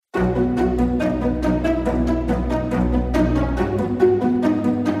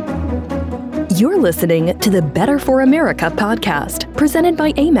You're listening to the Better for America podcast, presented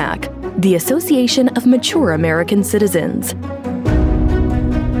by AMAC, the Association of Mature American Citizens.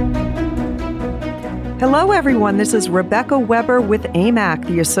 Hello, everyone. This is Rebecca Weber with AMAC,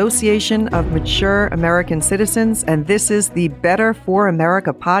 the Association of Mature American Citizens, and this is the Better for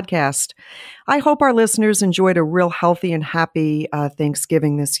America podcast. I hope our listeners enjoyed a real healthy and happy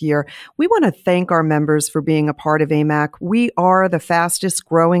Thanksgiving this year. We want to thank our members for being a part of AMAC. We are the fastest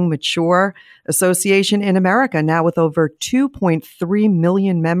growing mature association in America, now with over 2.3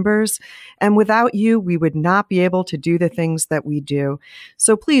 million members. And without you, we would not be able to do the things that we do.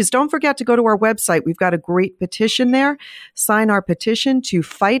 So please don't forget to go to our website. We've got a great petition there. Sign our petition to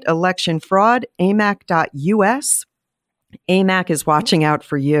fight election fraud, amac.us. AMAC is watching out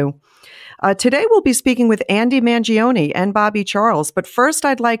for you. Today we'll be speaking with Andy Mangione and Bobby Charles, but first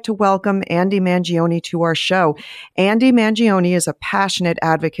I'd like to welcome Andy Mangione to our show. Andy Mangione is a passionate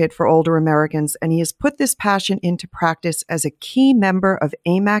advocate for older Americans, and he has put this passion into practice as a key member of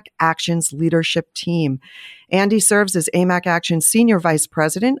AMAC Action's leadership team. Andy serves as AMAC Action's Senior Vice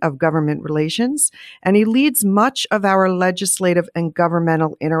President of Government Relations, and he leads much of our legislative and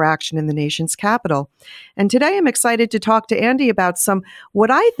governmental interaction in the nation's capital. And today I'm excited to talk to Andy about some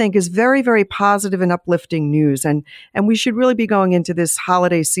what I think is very, very positive and uplifting news. And we should really be going into this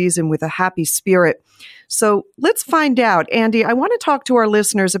holiday season with a happy spirit. So let's find out. Andy, I want to talk to our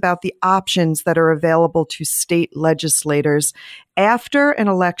listeners about the options that are available to state legislators after an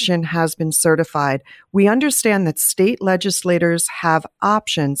election has been certified. We understand that state legislators have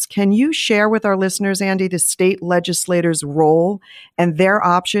options. Can you share with our listeners, Andy, the state legislators' role and their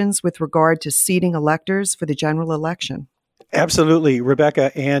options with regard to seating electors for the general election? Absolutely,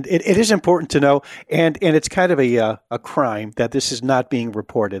 Rebecca. And it is important to know, and it's kind of a crime that this is not being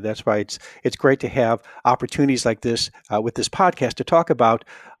reported. That's why it's great to have opportunities like this with this podcast to talk about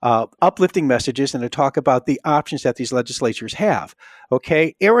uplifting messages and to talk about the options that these legislatures have.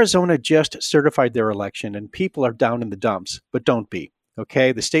 Okay, Arizona just certified their election and people are down in the dumps, but don't be.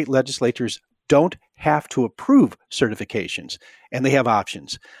 Okay, the state legislatures don't have to approve certifications and they have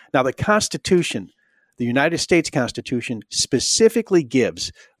options. Now, the United States Constitution specifically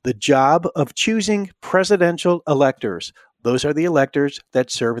gives the job of choosing presidential electors. Those are the electors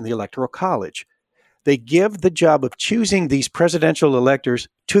that serve in the Electoral College. They give the job of choosing these presidential electors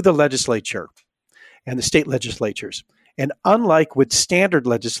to the legislature and the state legislatures. And unlike with standard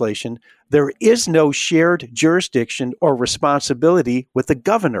legislation, there is no shared jurisdiction or responsibility with the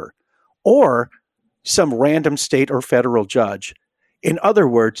governor or some random state or federal judge. In other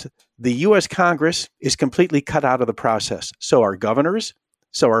words, the U.S. Congress is completely cut out of the process. So are governors,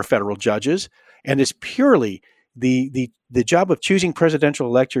 so are federal judges, and it's purely the job of choosing presidential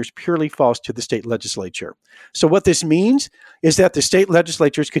electors purely falls to the state legislature. So what this means is that the state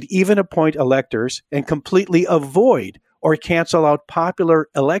legislatures could even appoint electors and completely avoid or cancel out popular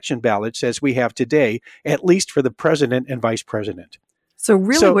election ballots as we have today, at least for the president and vice president. So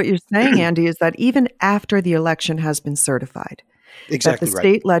what you're saying, Andy, is that even after the election has been certified, exactly that the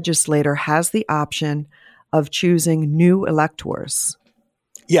state legislator has the option of choosing new electors.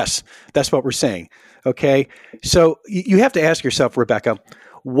 Yes, that's what we're saying. Okay. So you have to ask yourself, Rebecca,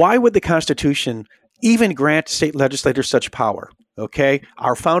 why would the Constitution even grant state legislators such power? Okay.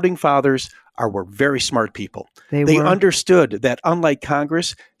 Our founding fathers were very smart people. They understood that unlike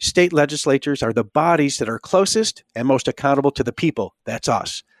Congress, state legislatures are the bodies that are closest and most accountable to the people. That's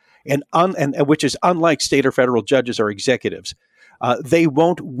us. And which is unlike state or federal judges or executives. They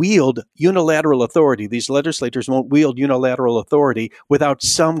won't wield unilateral authority. These legislators won't wield unilateral authority without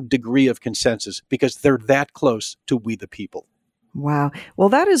some degree of consensus because they're that close to we the people. Wow. Well,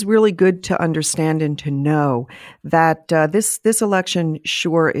 that is really good to understand and to know that this election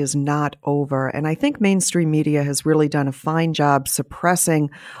sure is not over. And I think mainstream media has really done a fine job suppressing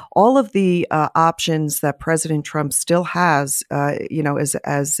all of the options that President Trump still has,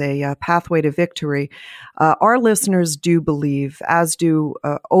 as a pathway to victory. Our listeners do believe, as do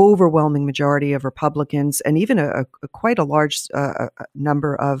overwhelming majority of Republicans, and even quite a large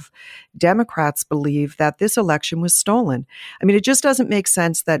number of Democrats believe that this election was stolen. I mean, it just doesn't make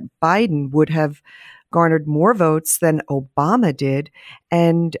sense that Biden would have garnered more votes than Obama did,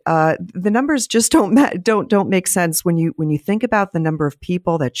 and the numbers just don't make sense when you think about the number of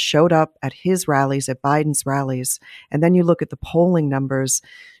people that showed up at his rallies, at Biden's rallies, and then you look at the polling numbers.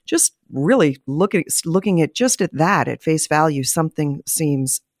 Just really looking at just at that at face value, something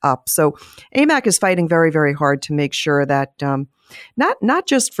seems up. So AMAC is fighting very, very hard to make sure that not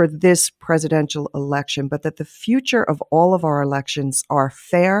just for this presidential election, but that the future of all of our elections are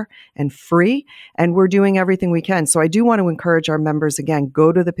fair and free, and we're doing everything we can. So I do want to encourage our members, again,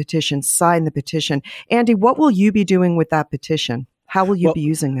 go to the petition, sign the petition. Andy, what will you be doing with that petition? How will you be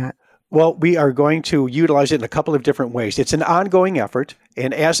using that? Well, we are going to utilize it in a couple of different ways. It's an ongoing effort,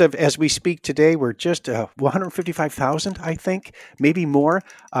 and as we speak today, we're just 155,000, I think, maybe more.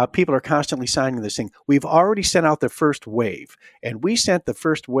 People are constantly signing this thing. We've already sent out the first wave, and we sent the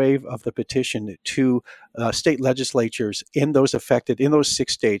first wave of the petition to state legislatures in those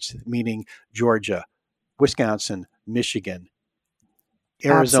 6 states, meaning Georgia, Wisconsin, Michigan,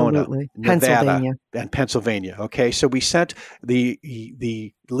 Arizona, Absolutely. Nevada, and Pennsylvania. Okay, so we sent the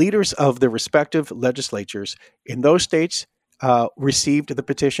leaders of the respective legislatures in those states received the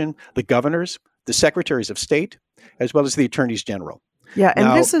petition. The governors, the secretaries of state, as well as the attorneys general. Yeah, and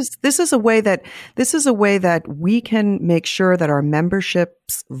now, this is a way that we can make sure that our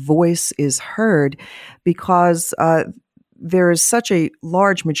membership's voice is heard, because there is such a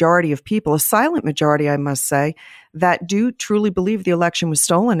large majority of people, a silent majority, I must say, that do truly believe the election was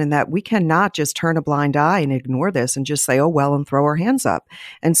stolen, and that we cannot just turn a blind eye and ignore this and just say, oh, well, and throw our hands up.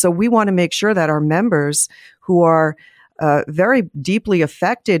 And so we want to make sure that our members who are very deeply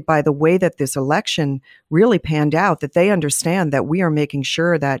affected by the way that this election really panned out, that they understand that we are making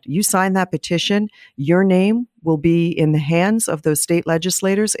sure that you sign that petition, your name will be in the hands of those state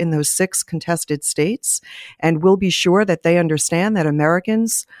legislators in those 6 contested states, and we'll be sure that they understand that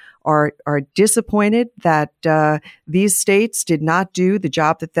Americans are disappointed that these states did not do the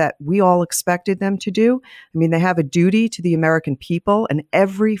job that we all expected them to do. I mean, they have a duty to the American people, and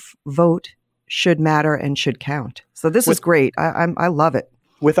every vote should matter and should count. So this is great. I love it.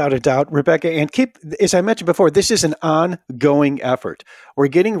 Without a doubt, Rebecca. And as I mentioned before, this is an ongoing effort. We're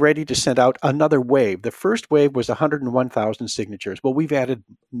getting ready to send out another wave. The first wave was 101,000 signatures. Well, we've added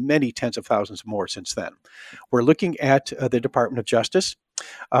many tens of thousands more since then. We're looking at the Department of Justice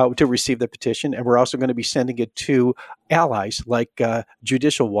to receive the petition, and we're also going to be sending it to allies like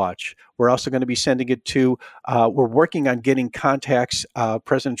Judicial Watch. We're also going to be sending it to, we're working on getting contacts,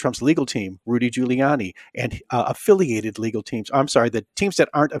 President Trump's legal team, Rudy Giuliani, and affiliated legal teams. I'm sorry, the teams that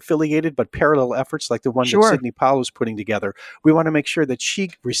aren't affiliated, but parallel efforts like the one that Sidney Powell is putting together. We want to make sure that she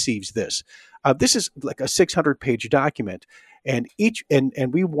receives this. This is like a 600-page document. And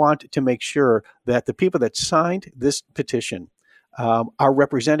we want to make sure that the people that signed this petition are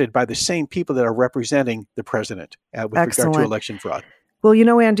represented by the same people that are representing the president with regard to election fraud.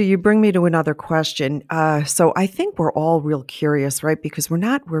 Well, Andy, you bring me to another question. So I think we're all real curious, right? Because we're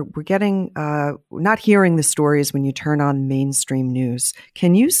not hearing the stories when you turn on mainstream news.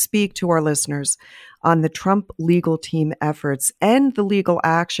 Can you speak to our listeners on the Trump legal team efforts and the legal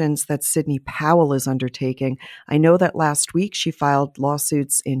actions that Sidney Powell is undertaking? I know that last week she filed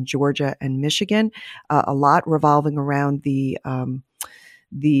lawsuits in Georgia and Michigan, a lot revolving around the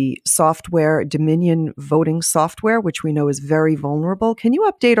software, Dominion voting software, which we know is very vulnerable. Can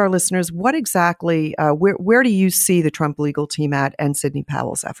you update our listeners? What exactly, where do you see the Trump legal team at and Sidney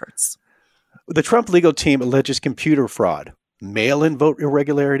Powell's efforts? The Trump legal team alleges computer fraud, mail-in vote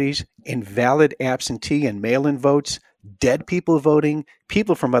irregularities, invalid absentee and mail-in votes, dead people voting,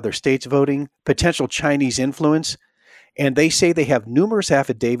 people from other states voting, potential Chinese influence, and they say they have numerous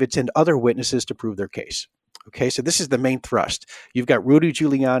affidavits and other witnesses to prove their case. Okay, so this is the main thrust. You've got Rudy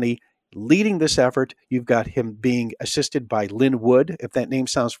Giuliani leading this effort. You've got him being assisted by Lynn Wood, if that name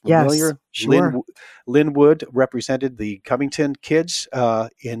sounds familiar. Yes, sure. Lynn Wood represented the Covington kids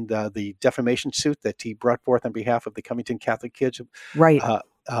in the defamation suit that he brought forth on behalf of the Covington Catholic kids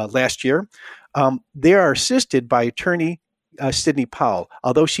last year. They are assisted by attorney Sidney Powell.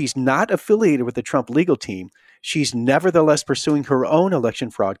 Although she's not affiliated with the Trump legal team, she's nevertheless pursuing her own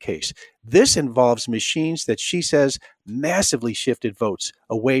election fraud case. This involves machines that she says massively shifted votes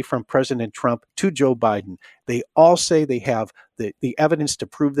away from President Trump to Joe Biden. They all say they have the evidence to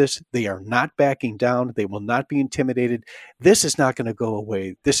prove this. They are not backing down. They will not be intimidated. This is not going to go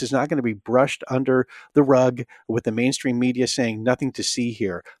away. This is not going to be brushed under the rug with the mainstream media saying nothing to see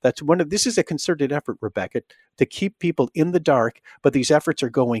here. This is a concerted effort, Rebecca, to keep people in the dark, but these efforts are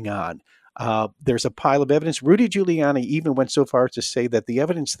going on. There's a pile of evidence. Rudy Giuliani even went so far as to say that the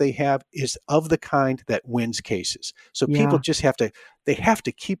evidence they have is of the kind that wins cases. So people just have to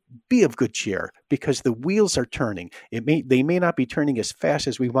be of good cheer because the wheels are turning. They may not be turning as fast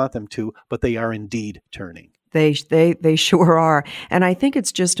as we want them to, but they are indeed turning. They sure are. And I think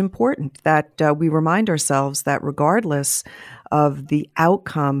it's just important that we remind ourselves that regardless of the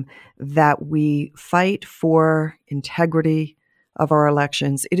outcome, that we fight for integrity, of our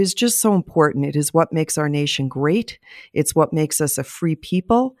elections. It is just so important. It is what makes our nation great. It's what makes us a free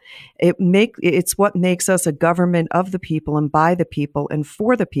people. It's what makes us a government of the people and by the people and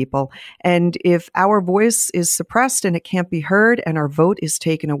for the people. And if our voice is suppressed and it can't be heard and our vote is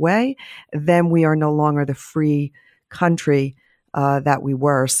taken away, then we are no longer the free country that we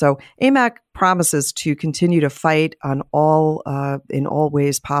were. So AMAC promises to continue to fight on in all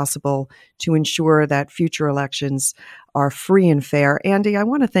ways possible to ensure that future elections are free and fair. Andy, I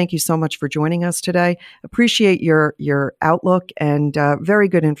want to thank you so much for joining us today. Appreciate your outlook and very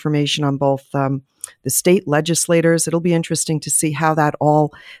good information on both the state legislators. It'll be interesting to see how that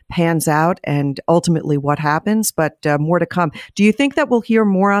all pans out and ultimately what happens, but more to come. Do you think that we'll hear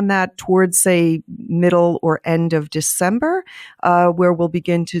more on that towards, say, middle or end of December, where we'll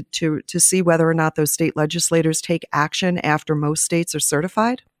begin to see whether or not those state legislators take action after most states are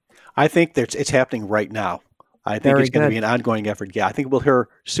certified? I think it's happening right now. I think it's going to be an ongoing effort. Yeah, I think we'll hear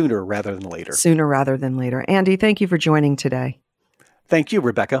sooner rather than later. Sooner rather than later. Andy, thank you for joining today. Thank you,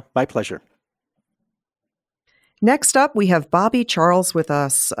 Rebecca. My pleasure. Next up, we have Bobby Charles with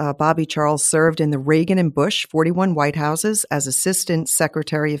us. Bobby Charles served in the Reagan and Bush 41 White Houses as Assistant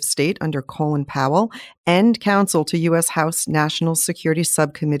Secretary of State under Colin Powell and counsel to U.S. House National Security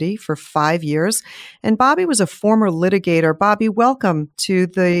Subcommittee for 5 years. And Bobby was a former litigator. Bobby, welcome to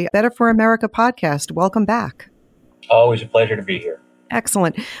the Better for America podcast. Welcome back. Always a pleasure to be here.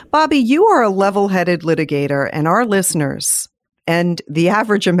 Excellent. Bobby, you are a level-headed litigator, and our listeners and the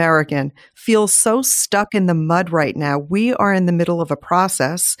average American feels so stuck in the mud right now. We are in the middle of a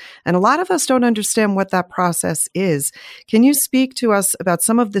process, and a lot of us don't understand what that process is. Can you speak to us about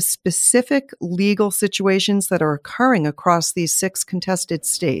some of the specific legal situations that are occurring across these 6 contested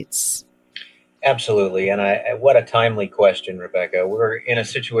states? Absolutely. And what a timely question, Rebecca. We're in a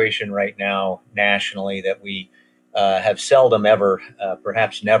situation right now nationally that we have seldom ever,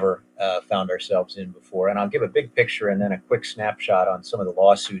 perhaps never, found ourselves in before. And I'll give a big picture and then a quick snapshot on some of the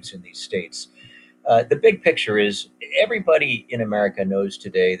lawsuits in these states. The big picture is everybody in America knows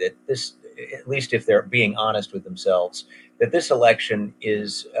today that this, at least if they're being honest with themselves, that this election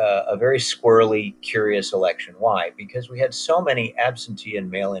is a very squirrely, curious election. Why? Because we had so many absentee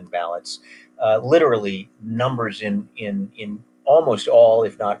and mail-in ballots, literally numbers in almost all,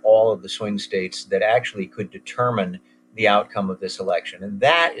 if not all, of the swing states that actually could determine the outcome of this election. And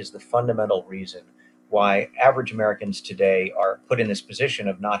that is the fundamental reason why average Americans today are put in this position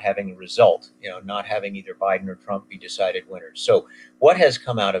of not having a result, not having either Biden or Trump be decided winners. So what has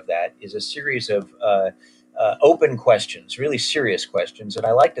come out of that is a series of open questions, really serious questions. And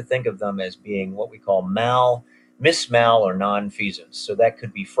I like to think of them as being what we call mismal or nonfeasance. So that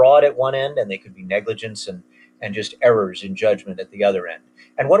could be fraud at one end, and they could be negligence and just errors in judgment at the other end.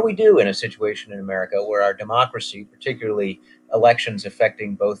 And what do we do in a situation in America where our democracy, particularly elections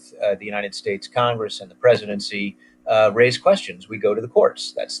affecting both the United States Congress and the presidency, raise questions? We go to the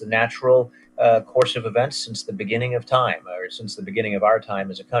courts. That's the natural course of events since the beginning of time, or since the beginning of our time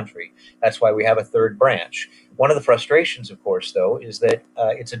as a country. That's why we have a third branch. One of the frustrations, of course, though, is that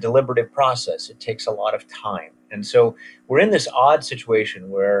it's a deliberative process. It takes a lot of time. And so we're in this odd situation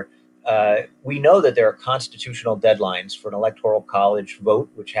where we know that there are constitutional deadlines for an electoral college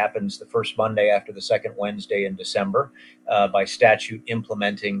vote, which happens the first Monday after the second Wednesday in December by statute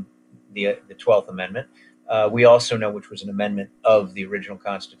implementing the 12th Amendment. We also know, which was an amendment of the original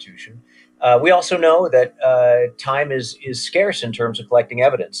Constitution. We also know that time is scarce in terms of collecting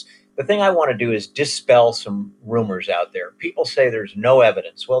evidence. The thing I want to do is dispel some rumors out there. People say there's no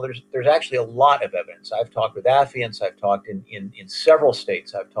evidence. Well, there's actually a lot of evidence. I've talked with affiants. I've talked in several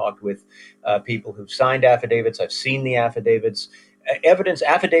states. I've talked with people who've signed affidavits. I've seen the affidavits.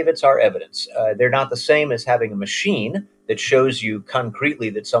 Affidavits are evidence. They're not the same as having a machine that shows you concretely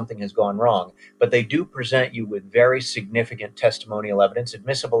that something has gone wrong, but they do present you with very significant testimonial evidence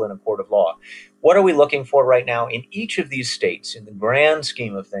admissible in a court of law. What are we looking for right now? In each of these states, in the grand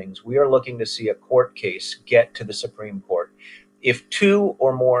scheme of things, we are looking to see a court case get to the Supreme Court. If 2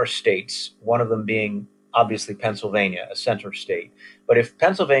 or more states, one of them being obviously Pennsylvania, a center state, but if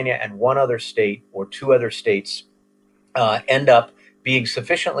Pennsylvania and one other state or 2 other states end up being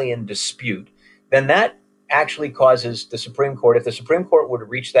sufficiently in dispute, then that actually causes the Supreme Court, if the Supreme Court were to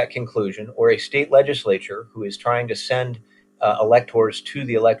reach that conclusion, or a state legislature who is trying to send electors to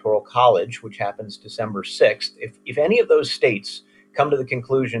the Electoral College, which happens December 6th, if any of those states come to the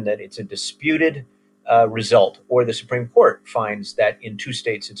conclusion that it's a disputed result, or the Supreme Court finds that in 2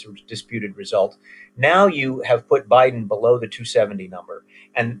 states it's a disputed result, now you have put Biden below the 270 number.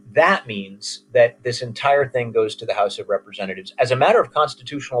 And that means that this entire thing goes to the House of Representatives as a matter of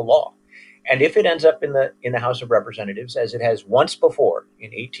constitutional law. And if it ends up in the House of Representatives, as it has once before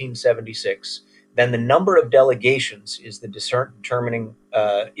in 1876, then the number of delegations is the determining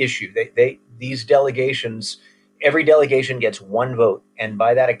issue. These delegations, every delegation gets one vote, and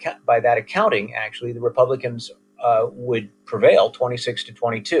by that accounting, actually, the Republicans would prevail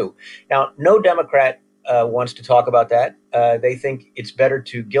 26-22. Now, no Democrat wants to talk about that. They think it's better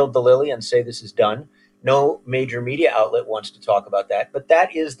to gild the lily and say this is done. No major media outlet wants to talk about that, but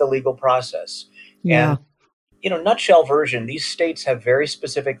that is the legal process. Yeah. And nutshell version, these states have very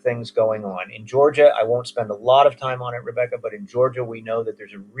specific things going on. In Georgia, I won't spend a lot of time on it, Rebecca, but in Georgia, we know that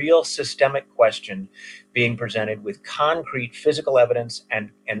there's a real systemic question being presented with concrete physical evidence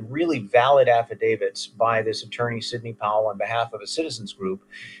and really valid affidavits by this attorney, Sidney Powell, on behalf of a citizens group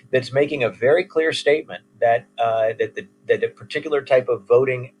that's making a very clear statement that a particular type of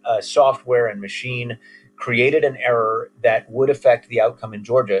voting software and machine created an error that would affect the outcome in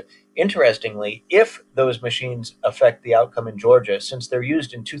Georgia. Interestingly, if those machines affect the outcome in Georgia, since they're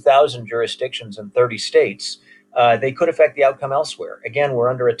used in 2,000 jurisdictions and 30 states, they could affect the outcome elsewhere. Again, we're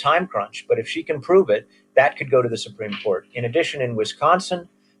under a time crunch, but if she can prove it, that could go to the Supreme Court. In addition, in Wisconsin,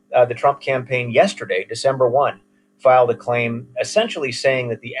 the Trump campaign yesterday, December 1, filed a claim essentially saying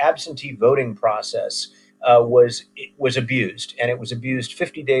that the absentee voting process was abused, and it was abused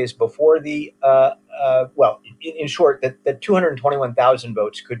 50 days before the in short, that 221,000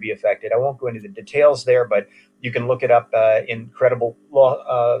 votes could be affected. I won't go into the details there, but you can look it up in credible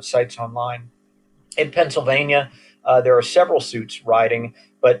law sites online. In Pennsylvania, there are several suits riding,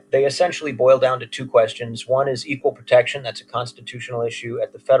 but they essentially boil down to two questions. One is equal protection. That's a constitutional issue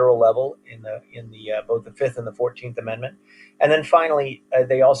at the federal level in both the 5th and the 14th Amendment. And then finally,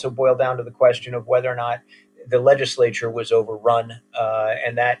 they also boil down to the question of whether or not the legislature was overrun.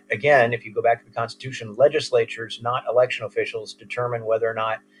 And that, again, if you go back to the Constitution, legislatures, not election officials, determine whether or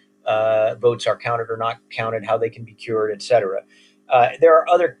not votes are counted or not counted, how they can be cured, et cetera. There are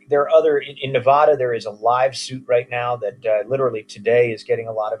other in Nevada, there is a live suit right now that literally today is getting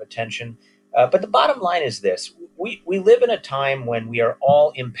a lot of attention. But the bottom line is this. We live in a time when we are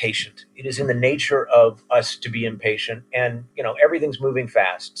all impatient. It is in the nature of us to be impatient, and everything's moving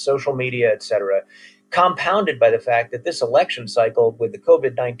fast, social media, et cetera, compounded by the fact that this election cycle with the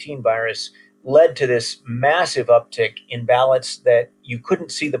COVID-19 virus led to this massive uptick in ballots that you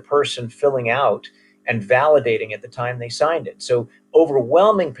couldn't see the person filling out and validating at the time they signed it. So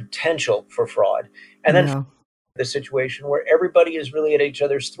overwhelming potential for fraud. And then the situation where everybody is really at each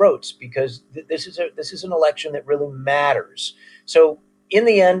other's throats because this is an election that really matters. So in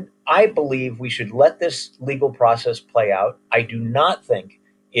the end, I believe we should let this legal process play out. I do not think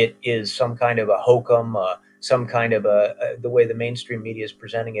it is some kind of a hokum, some kind of the way the mainstream media is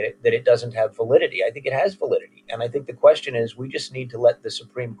presenting it, that it doesn't have validity. I think it has validity. And I think the question is, we just need to let the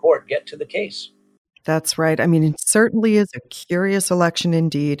Supreme Court get to the case. That's right. I mean, it certainly is a curious election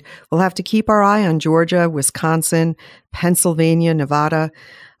indeed. We'll have to keep our eye on Georgia, Wisconsin, Pennsylvania, Nevada.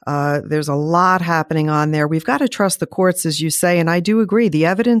 There's a lot happening on there. We've got to trust the courts, as you say, and I do agree. The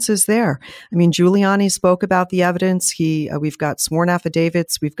evidence is there. I mean, Giuliani spoke about the evidence. We've got sworn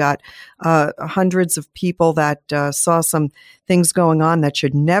affidavits. We've got hundreds of people that saw some things going on that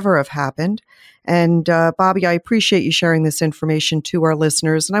should never have happened. And Bobby, I appreciate you sharing this information to our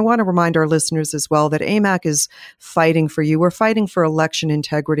listeners. And I want to remind our listeners as well that AMAC is fighting for you. We're fighting for election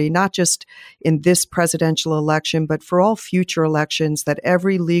integrity, not just in this presidential election, but for all future elections, that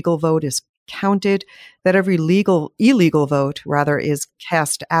every legal vote is counted, that every illegal vote, rather, is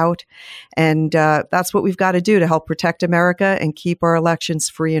cast out. And that's what we've got to do to help protect America and keep our elections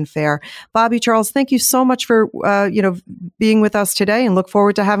free and fair. Bobby Charles, thank you so much for being with us today, and look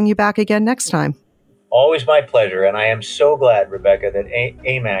forward to having you back again next time. Always my pleasure. And I am so glad, Rebecca, that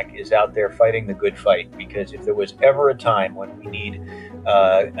AMAC is out there fighting the good fight, because if there was ever a time when we need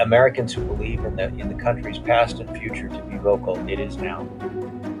Americans who believe in the country's past and future to be vocal, it is now.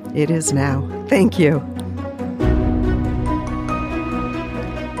 It is now. Thank you.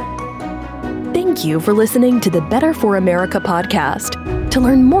 Thank you for listening to the Better for America podcast. To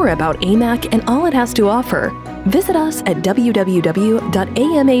learn more about AMAC and all it has to offer, visit us at www.amac.us.